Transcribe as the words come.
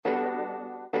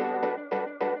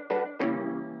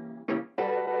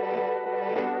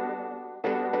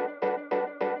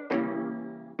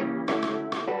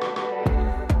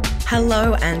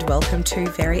Hello and welcome to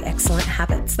Very Excellent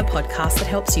Habits, the podcast that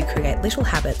helps you create little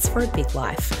habits for a big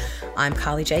life. I'm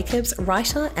Carly Jacobs,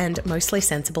 writer and mostly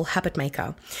sensible habit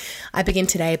maker. I begin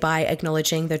today by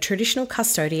acknowledging the traditional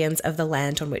custodians of the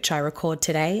land on which I record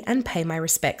today and pay my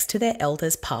respects to their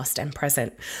elders past and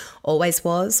present. Always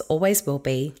was, always will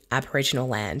be Aboriginal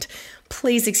land.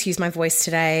 Please excuse my voice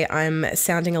today. I'm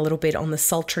sounding a little bit on the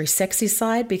sultry, sexy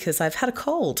side because I've had a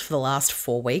cold for the last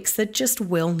 4 weeks that just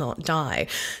will not die.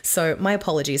 So my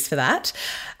apologies for that.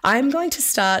 I'm going to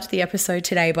start the episode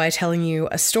today by telling you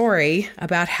a story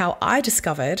about how I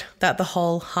discovered that the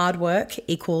whole hard work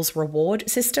equals reward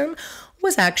system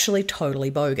was actually totally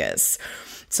bogus.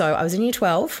 So I was in year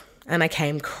 12. And I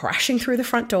came crashing through the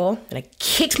front door and I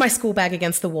kicked my school bag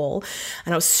against the wall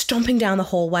and I was stomping down the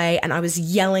hallway and I was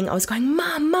yelling. I was going,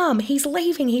 Mum, he's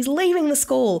leaving the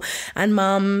school. And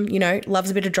Mum,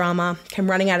 loves a bit of drama, came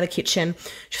running out of the kitchen.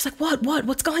 She was like,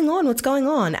 what's going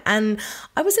on? And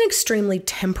I was an extremely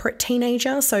temperate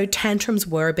teenager, so tantrums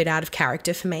were a bit out of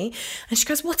character for me. And she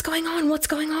goes, what's going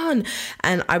on?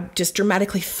 And I just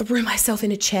dramatically threw myself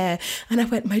in a chair and I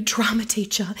went, my drama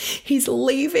teacher, he's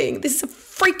leaving. This is a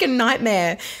freaking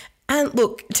nightmare. And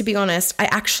look, to be honest, I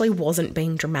actually wasn't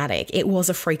being dramatic. It was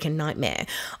a freaking nightmare.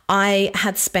 I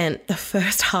had spent the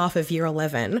first half of year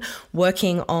 11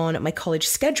 working on my college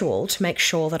schedule to make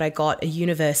sure that I got a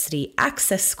university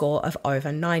access score of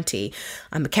over 90.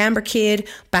 I'm a Canberra kid.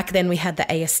 Back then we had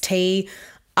the AST.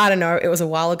 I don't know, it was a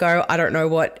while ago. I don't know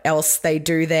what else they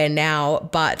do there now,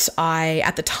 but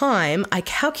at the time, I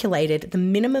calculated the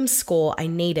minimum score I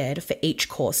needed for each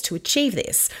course to achieve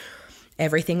this.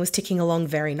 Everything was ticking along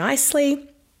very nicely.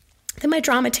 Then my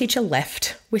drama teacher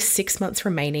left with 6 months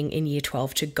remaining in year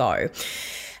 12 to go.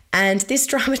 And this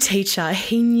drama teacher,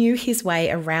 he knew his way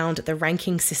around the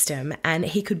ranking system and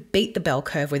he could beat the bell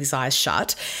curve with his eyes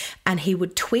shut and he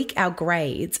would tweak our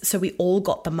grades so we all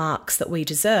got the marks that we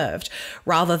deserved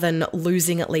rather than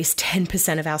losing at least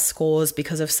 10% of our scores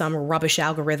because of some rubbish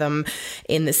algorithm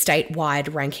in the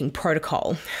statewide ranking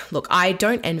protocol. Look, I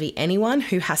don't envy anyone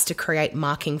who has to create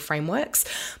marking frameworks,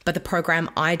 but the program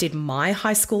I did my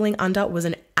high schooling under was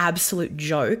an absolute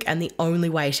joke, and the only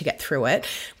way to get through it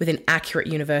with an accurate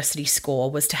university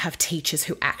score was to have teachers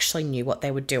who actually knew what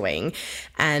they were doing.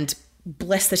 And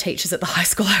bless the teachers at the high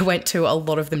school I went to, a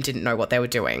lot of them didn't know what they were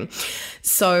doing.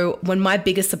 So when my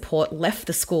biggest support left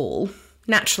the school,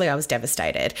 naturally I was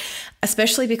devastated,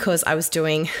 especially because I was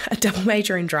doing a double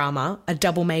major in drama, a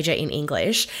double major in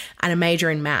English, and a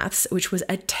major in maths, which was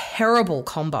a terrible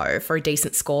combo for a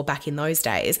decent score back in those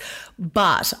days.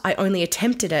 But I only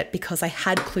attempted it because I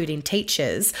had clued in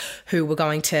teachers who were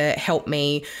going to help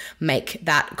me make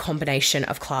that combination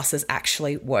of classes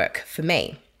actually work for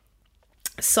me.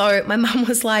 So my mum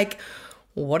was like,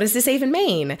 what does this even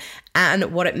mean?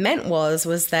 And what it meant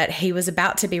was that he was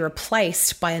about to be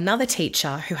replaced by another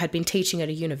teacher who had been teaching at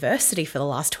a university for the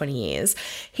last 20 years.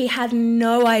 He had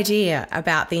no idea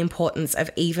about the importance of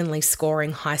evenly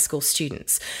scoring high school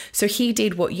students. So he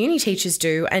did what uni teachers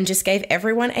do and just gave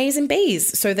everyone A's and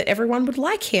B's so that everyone would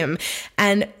like him.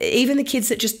 And even the kids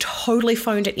that just totally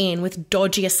phoned it in with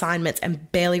dodgy assignments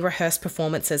and barely rehearsed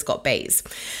performances got B's.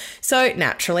 So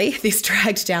naturally, this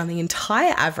dragged down the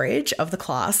entire average of the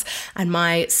class, and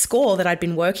my score that I'd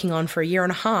been working on for a year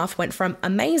and a half went from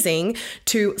amazing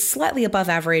to slightly above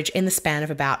average in the span of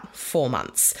about 4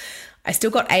 months. I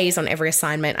still got A's on every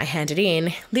assignment I handed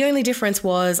in. The only difference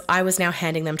was I was now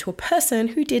handing them to a person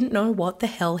who didn't know what the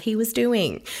hell he was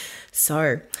doing.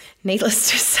 So, needless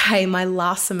to say, my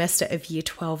last semester of year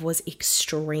 12 was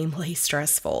extremely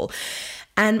stressful.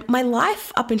 And my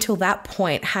life up until that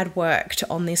point had worked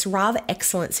on this rather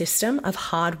excellent system of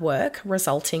hard work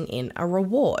resulting in a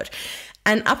reward.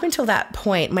 And up until that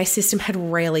point, my system had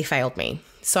rarely failed me.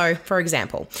 So, for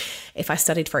example, if I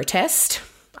studied for a test,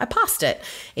 I passed it.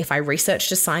 If I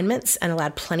researched assignments and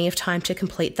allowed plenty of time to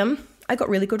complete them, I got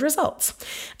really good results.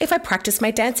 If I practiced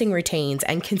my dancing routines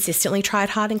and consistently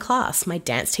tried hard in class, my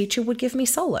dance teacher would give me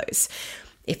solos.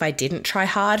 If I didn't try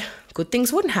hard, good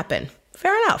things wouldn't happen.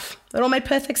 Fair enough. It all made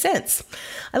perfect sense.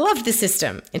 I loved this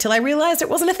system until I realized it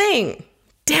wasn't a thing.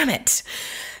 Damn it.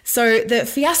 So the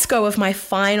fiasco of my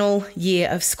final year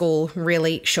of school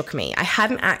really shook me. I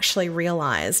hadn't actually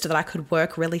realized that I could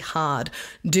work really hard,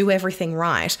 do everything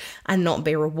right, and not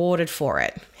be rewarded for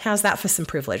it. How's that for some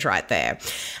privilege right there?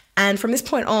 And from this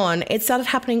point on, it started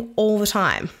happening all the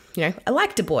time. I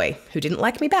liked a boy who didn't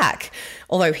like me back.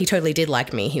 Although he totally did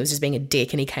like me. He was just being a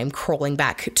dick and he came crawling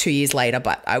back 2 years later,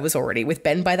 but I was already with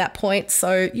Ben by that point.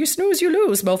 So you snooze, you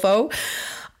lose, mofo.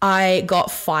 I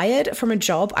got fired from a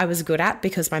job I was good at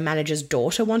because my manager's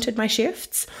daughter wanted my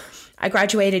shifts. I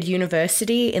graduated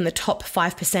university in the top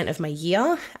 5% of my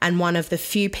year and one of the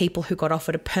few people who got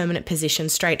offered a permanent position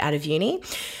straight out of uni.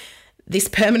 This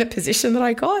permanent position that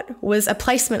I got was a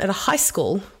placement at a high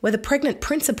school where the pregnant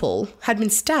principal had been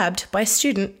stabbed by a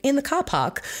student in the car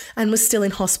park and was still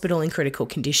in hospital in critical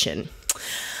condition.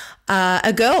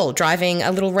 A girl driving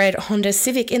a little red Honda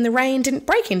Civic in the rain didn't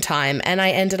brake in time, and I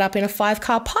ended up in a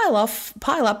 5-car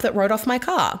pile-up that rode off my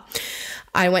car.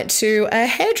 I went to a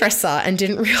hairdresser and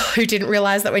who didn't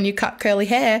realize that when you cut curly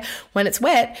hair, when it's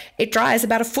wet, it dries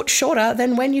about a foot shorter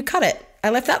than when you cut it. I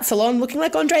left that salon looking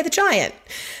like Andre the Giant.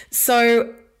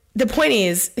 So the point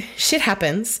is, shit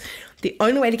happens. The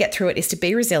only way to get through it is to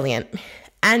be resilient.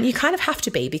 And you kind of have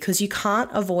to be, because you can't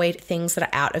avoid things that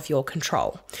are out of your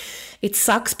control. It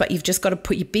sucks, but you've just got to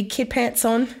put your big kid pants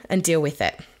on and deal with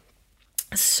it.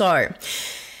 So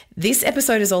this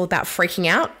episode is all about freaking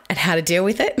out and how to deal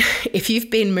with it. If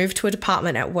you've been moved to a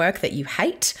department at work that you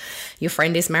hate, your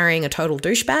friend is marrying a total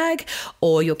douchebag,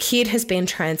 or your kid has been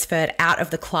transferred out of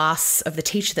the class of the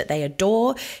teacher that they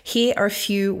adore, here are a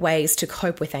few ways to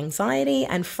cope with anxiety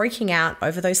and freaking out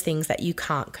over those things that you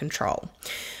can't control.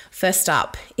 First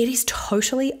up, it is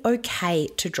totally okay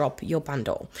to drop your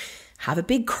bundle. Have a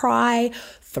big cry,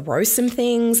 throw some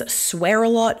things, swear a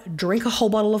lot, drink a whole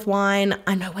bottle of wine.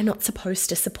 I know we're not supposed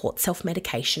to support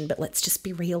self-medication, but let's just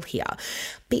be real here.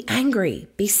 Be angry,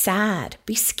 be sad,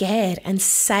 be scared, and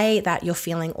say that you're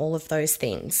feeling all of those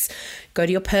things. Go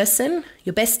to your person,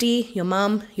 your bestie, your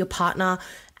mum, your partner,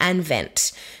 and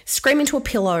vent. Scream into a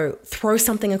pillow, throw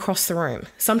something across the room.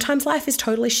 Sometimes life is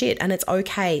totally shit and it's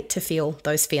okay to feel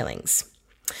those feelings.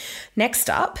 Next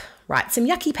up, write some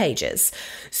yucky pages.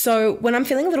 So when I'm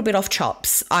feeling a little bit off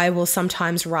chops, I will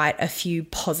sometimes write a few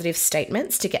positive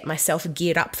statements to get myself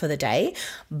geared up for the day.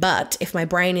 But if my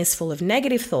brain is full of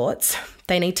negative thoughts,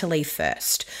 they need to leave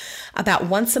first. About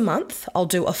once a month, I'll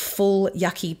do a full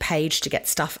yucky page to get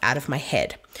stuff out of my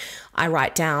head. I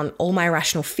write down all my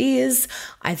irrational fears,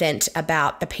 I vent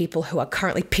about the people who are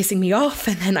currently pissing me off,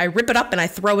 and then I rip it up and I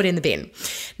throw it in the bin.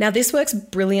 Now, this works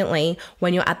brilliantly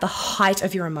when you're at the height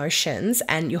of your emotions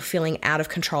and you're feeling out of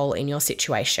control in your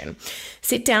situation.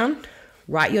 Sit down,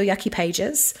 write your yucky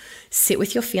pages, sit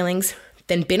with your feelings,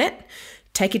 then bin it,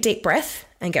 take a deep breath,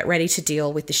 and get ready to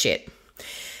deal with the shit.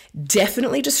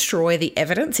 Definitely destroy the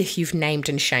evidence if you've named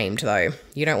and shamed, though.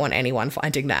 You don't want anyone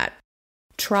finding that.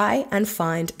 Try and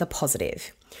find the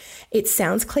positive. It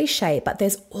sounds cliche, but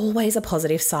there's always a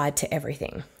positive side to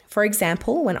everything. For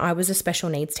example, when I was a special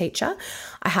needs teacher,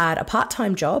 I had a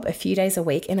part-time job a few days a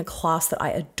week in a class that I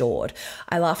adored.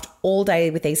 I laughed all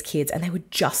day with these kids and they were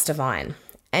just divine.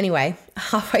 Anyway,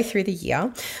 halfway through the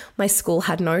year, my school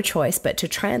had no choice but to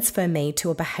transfer me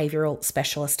to a behavioural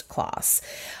specialist class.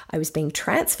 I was being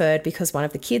transferred because one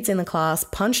of the kids in the class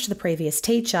punched the previous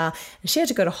teacher and she had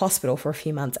to go to hospital for a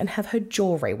few months and have her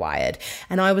jaw rewired.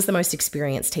 And I was the most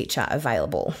experienced teacher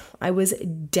available. I was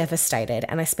devastated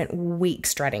and I spent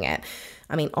weeks dreading it.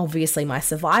 I mean, obviously my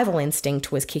survival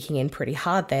instinct was kicking in pretty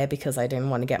hard there because I didn't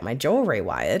want to get my jaw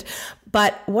rewired.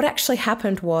 But what actually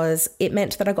happened was it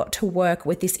meant that I got to work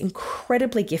with this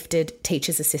incredibly gifted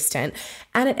teacher's assistant,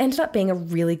 and it ended up being a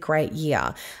really great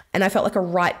year. And I felt like a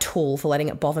right tool for letting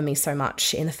it bother me so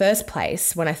much in the first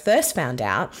place when I first found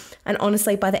out. And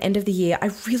honestly, by the end of the year,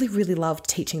 I really, really loved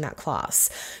teaching that class.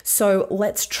 So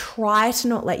let's try to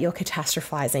not let your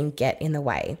catastrophizing get in the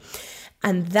way.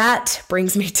 And that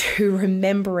brings me to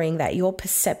remembering that your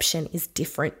perception is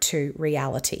different to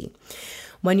reality.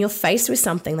 When you're faced with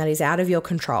something that is out of your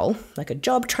control, like a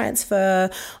job transfer,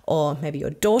 or maybe your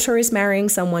daughter is marrying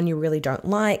someone you really don't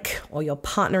like, or your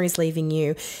partner is leaving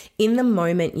you, in the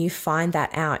moment you find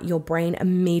that out, your brain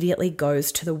immediately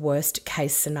goes to the worst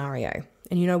case scenario.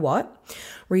 And you know what?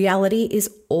 Reality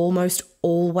is almost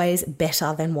always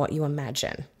better than what you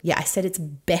imagine. Yeah, I said it's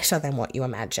better than what you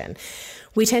imagine.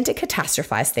 We tend to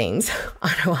catastrophize things.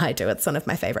 I know I do. It's one of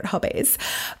my favorite hobbies.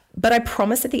 But I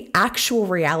promise that the actual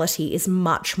reality is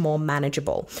much more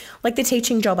manageable. Like the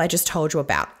teaching job I just told you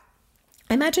about.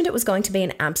 I imagined it was going to be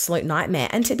an absolute nightmare.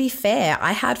 And to be fair,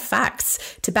 I had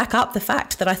facts to back up the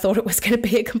fact that I thought it was going to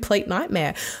be a complete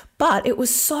nightmare. But it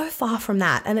was so far from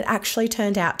that, and it actually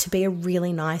turned out to be a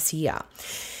really nice year.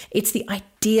 It's the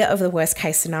idea of the worst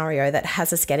case scenario that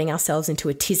has us getting ourselves into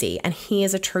a tizzy, and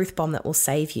here's a truth bomb that will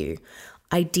save you.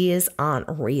 Ideas aren't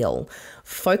real.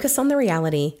 Focus on the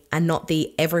reality and not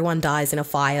the everyone dies in a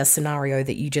fire scenario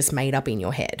that you just made up in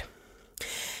your head.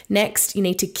 Next, you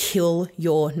need to kill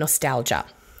your nostalgia.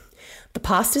 The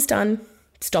past is done.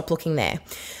 Stop looking there.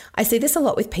 I see this a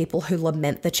lot with people who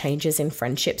lament the changes in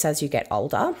friendships as you get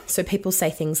older. So people say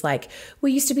things like,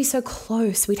 we used to be so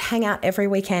close, we'd hang out every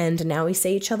weekend, and now we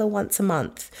see each other once a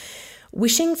month.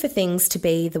 Wishing for things to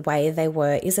be the way they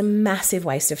were is a massive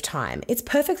waste of time. It's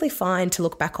perfectly fine to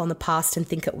look back on the past and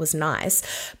think it was nice,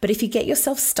 but if you get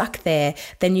yourself stuck there,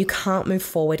 then you can't move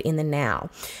forward in the now.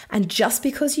 And just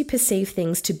because you perceive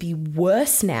things to be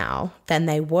worse now than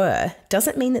they were,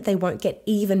 doesn't mean that they won't get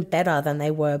even better than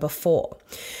they were before.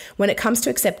 When it comes to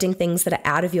accepting things that are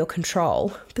out of your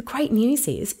control, the great news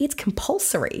is it's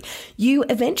compulsory. You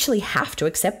eventually have to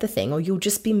accept the thing or you'll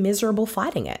just be miserable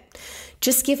fighting it.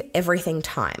 Just give everything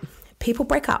time. People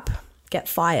break up, get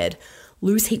fired,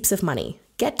 lose heaps of money,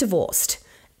 get divorced,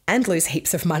 and lose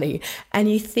heaps of money.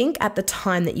 And you think at the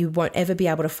time that you won't ever be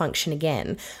able to function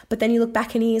again. But then you look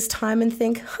back in a year's time and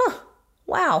think,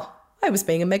 wow, I was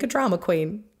being a mega drama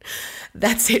queen.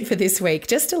 That's it for this week.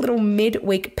 Just a little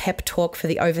mid-week pep talk for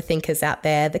the overthinkers out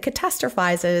there, the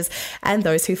catastrophizers, and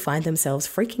those who find themselves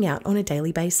freaking out on a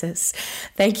daily basis.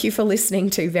 Thank you for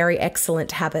listening to Very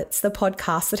Excellent Habits, the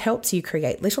podcast that helps you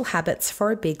create little habits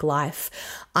for a big life.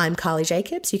 I'm Carly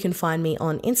Jacobs. You can find me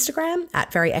on Instagram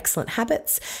at Very Excellent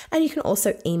Habits, and you can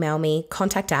also email me,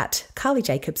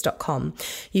 contact@carlyjacobs.com.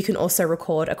 You can also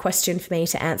record a question for me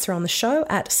to answer on the show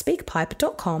at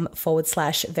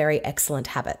speakpipe.com/Very Excellent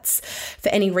Habits. For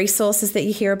any resources that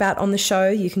you hear about on the show,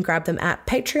 you can grab them at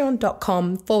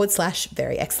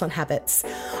patreon.com/Very Excellent Habits.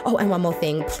 Oh, and one more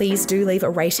thing, please do leave a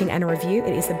rating and a review.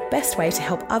 It is the best way to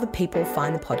help other people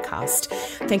find the podcast.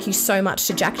 Thank you so much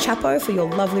to Jack Chapo for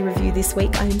your lovely review this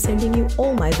week. I am sending you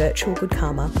all my virtual good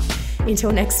karma.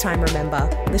 Until next time, remember,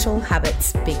 little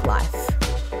habits, big life.